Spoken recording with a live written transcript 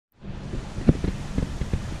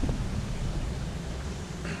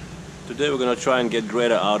Today we're gonna try and get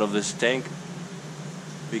Greta out of this tank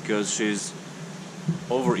because she's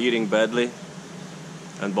overeating badly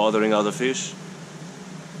and bothering other fish,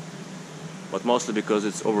 but mostly because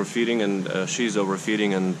it's overfeeding and she's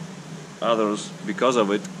overfeeding and others because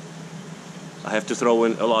of it. I have to throw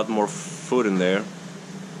in a lot more food in there,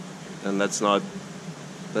 and that's not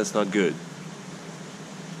good.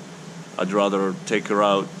 I'd rather take her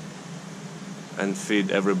out and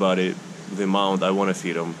feed everybody the amount I want to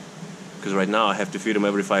feed them, because right now I have to feed them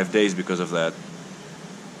every 5 days because of that,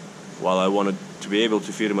 while I wanted to be able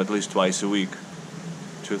to feed them at least twice a week,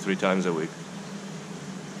 2-3 times a week.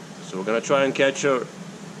 So we're gonna try and catch her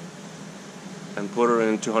and put her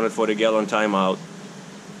in 240-gallon timeout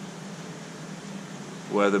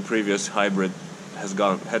where the previous hybrid had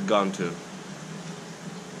gone to.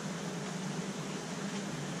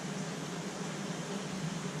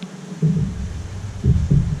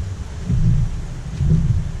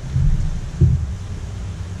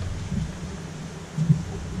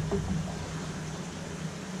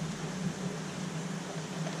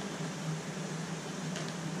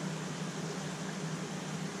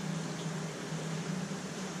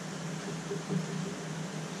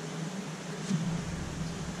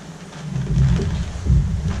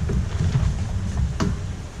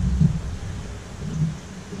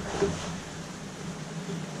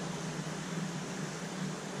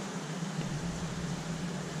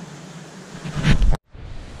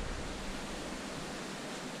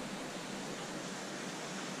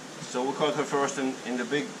 So we caught her first in the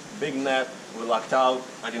big net. We locked out.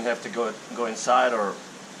 I didn't have to go inside or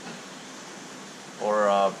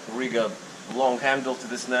rig a long handle to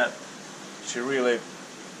this net. She really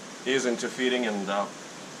is into feeding, and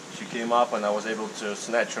she came up and I was able to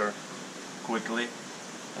snatch her quickly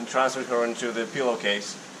and transfer her into the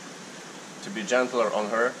pillowcase to be gentler on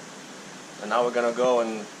her. And now we're gonna go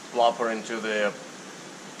and plop her into the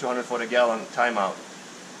 240-gallon timeout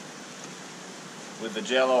with the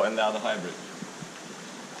jello and the other hybrid.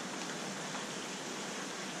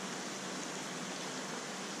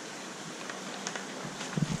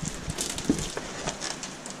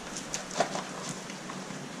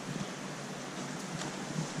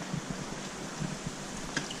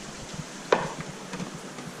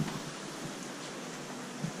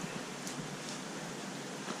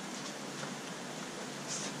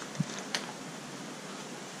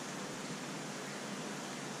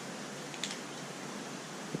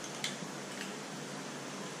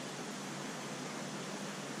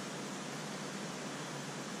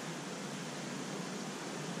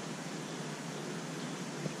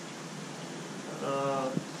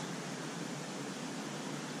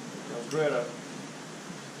 Greta.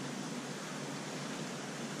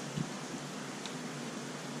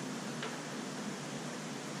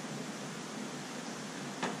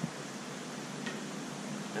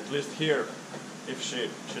 At least here, if she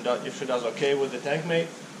does okay with the tank mate,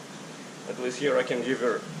 at least here I can give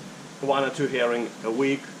her 1 or 2 herring a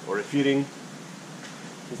week or a feeding,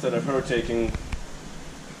 instead of her taking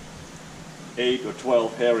 8 or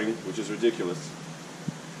 12 herring, which is ridiculous.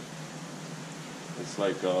 It's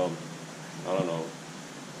like I don't know,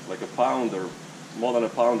 like a pound or more than a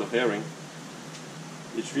pound of herring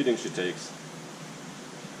each feeding she takes,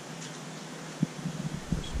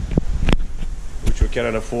 which we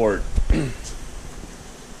cannot afford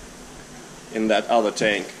in that other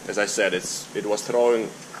tank. As I said, it was throwing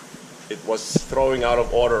out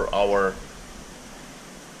of order our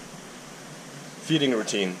feeding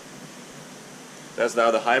routine. That's the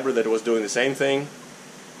other hybrid that was doing the same thing.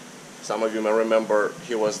 Some of you may remember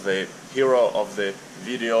he was the hero of the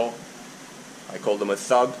video. I called him a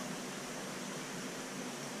thug.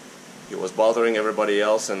 He was bothering everybody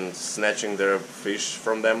else and snatching their fish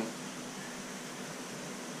from them.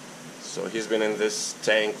 So he's been in this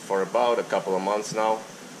tank for about a couple of months now.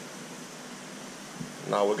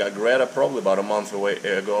 Now we got Greta probably about a month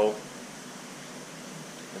ago.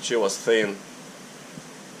 And she was thin.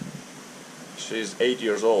 She's 8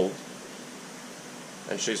 years old.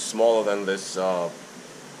 And she's smaller than this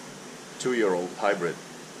 2-year-old hybrid.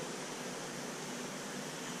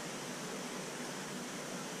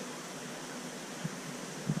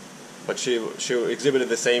 But she exhibited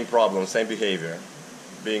the same problem, same behavior,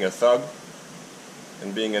 being a thug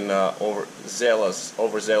and being an overzealous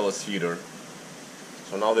feeder.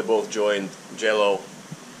 So now they both joined Jello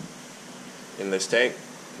in this tank.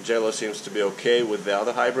 Jello seems to be okay with the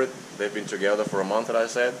other hybrid. They've been together for a month, as I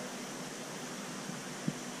said.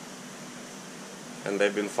 And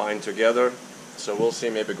they've been fine together, so we'll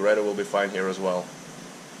see, maybe Greta will be fine here as well.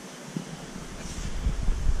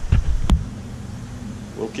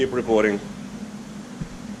 We'll keep reporting.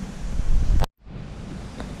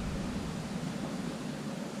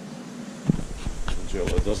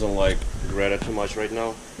 doesn't like Greta too much right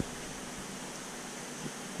now.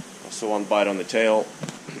 I saw one bite on the tail.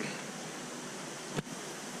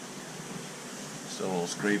 Still a little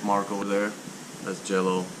scrape mark over there. That's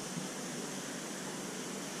Jello.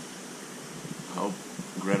 I hope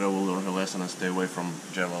Greta will learn her lesson and stay away from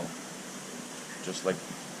Jello. Just like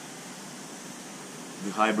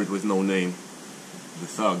the hybrid with no name. The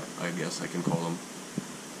thug, I guess I can call him.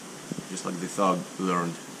 Just like the thug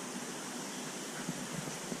learned.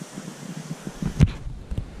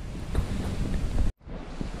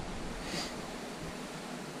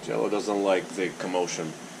 Jello doesn't like the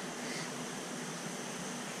commotion.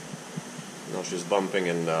 Now she's bumping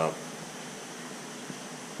and the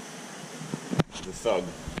thug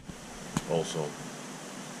also.